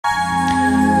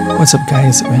What's up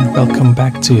guys, and welcome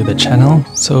back to the channel.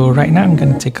 So right now I'm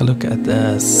going to take a look at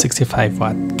the 65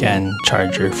 watt GAN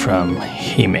charger from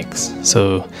Heymix.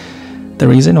 So the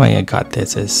reason why I got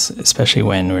this is, especially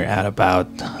when we're out about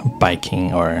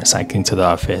biking or cycling to the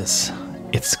office,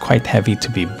 it's quite heavy to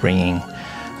be bringing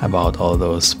about all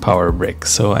those power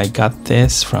bricks. So I got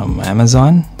this from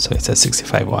Amazon. So it's a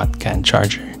 65 watt GAN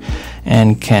charger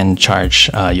and can charge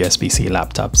Usbc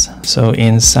laptops. So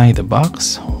inside the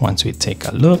box, once we take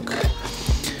a look,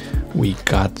 we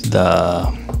got the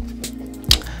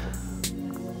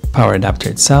power adapter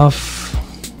itself,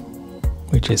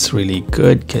 which is really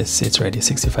good because it's already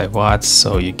 65 watts,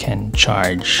 so you can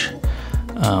charge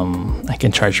I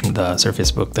can charge the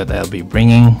Surface Book that I'll be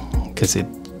bringing, because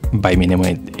by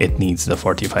minimum it needs the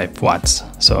 45 watts,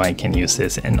 so I can use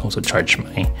this and also charge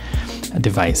my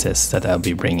devices that I'll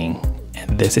be bringing.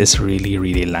 And this is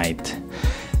really light.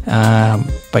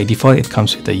 By default it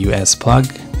comes with a US plug,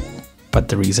 but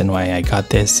the reason why I got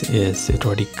this is it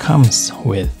already comes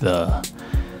with a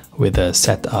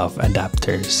set of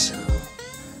adapters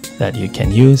that you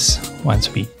can use.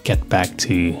 Once we get back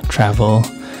to travel,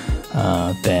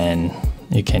 then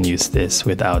you can use this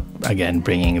without again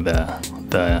bringing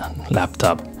the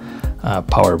laptop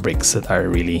power bricks that are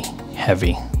really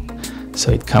heavy. So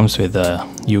it comes with a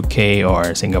UK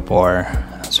or Singapore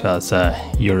as well as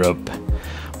Europe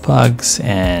plugs,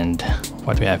 and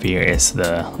what we have here is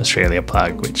the Australia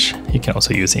plug, which you can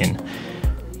also use in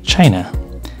China.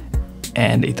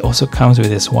 And it also comes with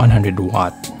this 100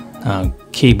 watt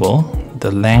cable.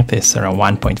 The length is around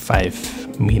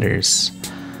 1.5 meters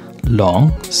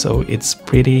long, so it's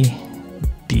pretty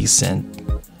decent,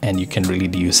 and you can really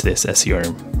use this as your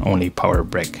only power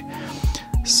brick.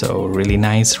 So really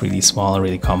nice, really small,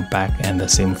 really compact, and the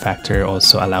zoom factor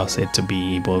also allows it to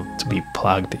be able to be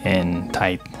plugged in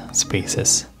tight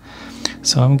spaces.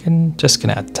 So I'm just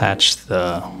gonna attach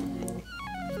the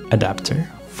adapter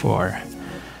for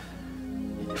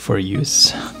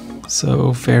use.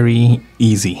 So very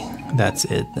easy, that's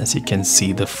it. As you can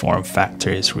see, the form factor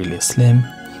is really slim,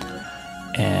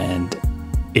 and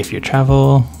if you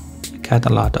travel, you got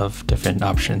a lot of different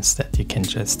options that you can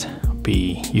just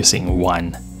be using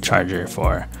one charger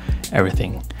for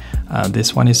everything.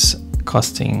 This one is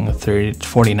costing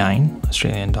 49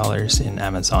 Australian dollars in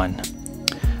Amazon.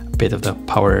 A bit of the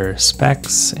power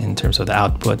specs in terms of the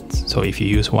output. So if you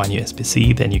use one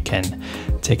Usbc, then you can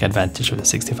take advantage of the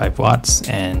 65 watts,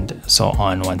 and so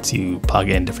on. Once you plug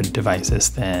in different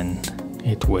devices, then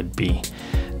it would be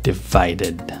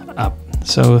divided up.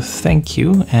 So thank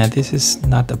you, and this is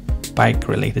not a bike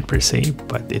related per se,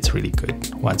 but it's really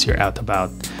good once you're out about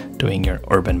doing your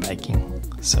urban biking.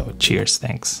 So cheers,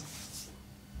 thanks.